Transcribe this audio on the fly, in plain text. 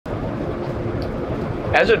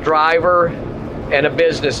As a driver and a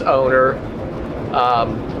business owner,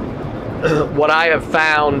 what I have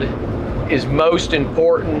found is most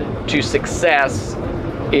important to success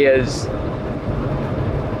is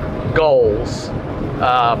goals.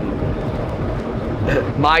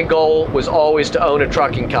 My goal was always to own a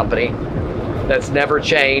trucking company. That's never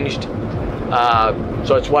changed.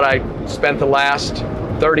 So it's what I spent the last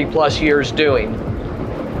 30 plus years doing.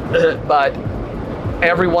 But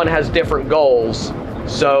everyone has different goals.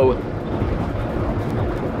 So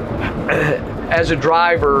as a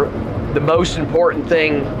driver, the most important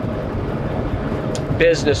thing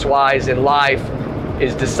business-wise in life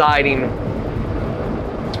is deciding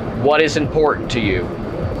what is important to you.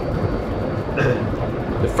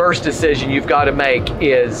 The first decision you've got to make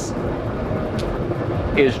is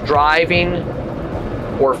driving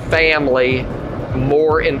or family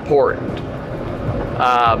more important?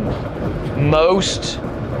 Most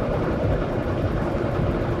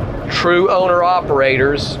true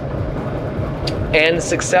owner-operators and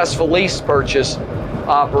successful lease purchase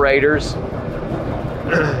operators,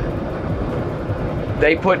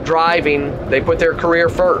 they put their career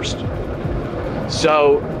first.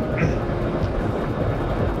 So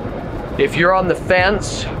if you're on the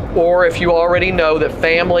fence, or if you already know that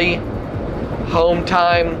family home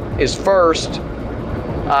time is first,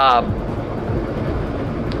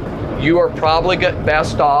 you are probably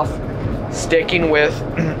best off sticking with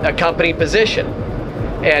a company position.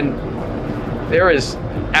 And there is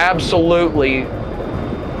absolutely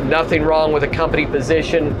nothing wrong with a company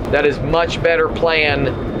position. That is much better plan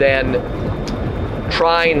than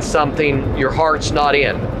trying something your heart's not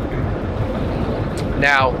in.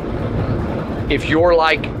 Now, if you're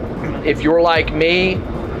like me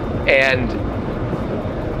and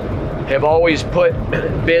have always put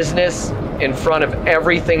business in front of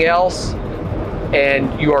everything else,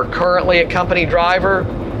 and you are currently a company driver,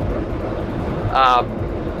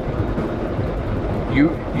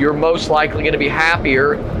 you're most likely going to be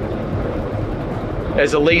happier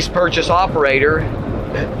as a lease purchase operator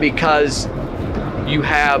because you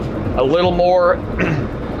have a little more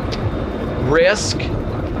risk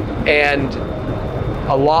and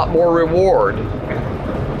a lot more reward.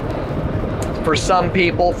 For some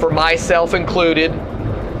people, for myself included,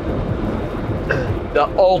 the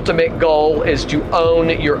ultimate goal is to own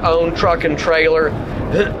your own truck and trailer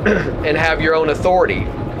and have your own authority.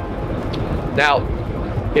 Now,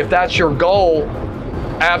 if that's your goal,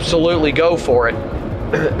 absolutely go for it,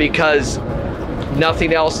 because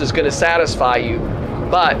nothing else is going to satisfy you.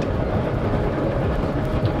 But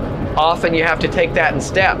often you have to take that in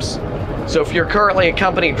steps. So if you're currently a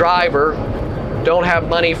company driver, don't have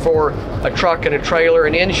money for a truck and a trailer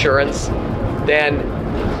and insurance, then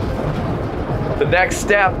the next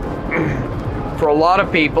step for a lot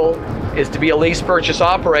of people is to be a lease purchase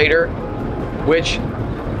operator, which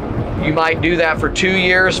you might do that for 2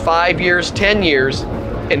 years, 5 years, 10 years,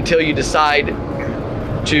 until you decide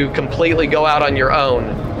to completely go out on your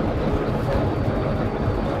own.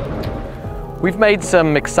 We've made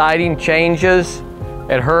some exciting changes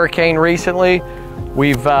at Hurricane recently.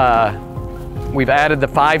 We've added the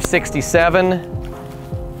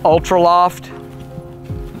 567 Ultra Loft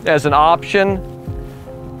as an option.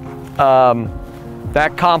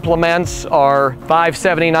 That complements our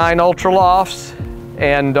 579 Ultra Lofts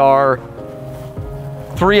and our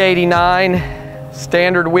 389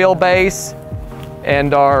 standard wheelbase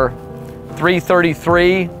and our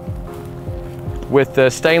 333 with the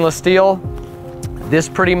stainless steel. This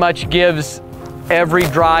pretty much gives every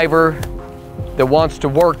driver that wants to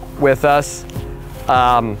work with us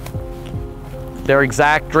their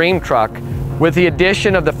exact dream truck. With the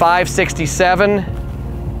addition of the 567,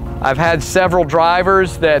 I've had several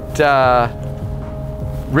drivers that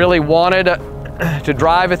really wanted to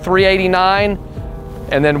drive a 389,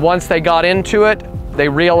 and then once they got into it, they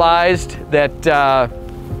realized that a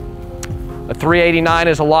 389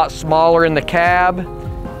 is a lot smaller in the cab,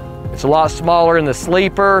 it's a lot smaller in the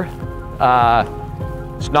sleeper,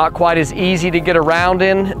 it's not quite as easy to get around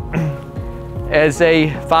in as a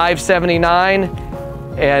 579,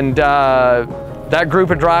 and that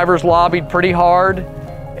group of drivers lobbied pretty hard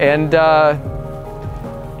and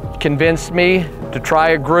convinced me to try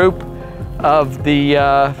a group of the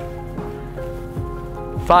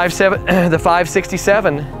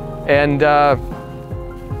 567, and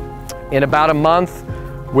in about a month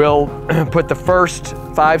we'll put the first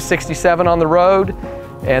 567 on the road,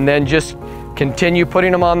 and then just continue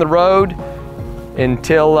putting them on the road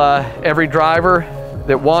until every driver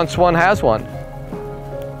that wants one has one.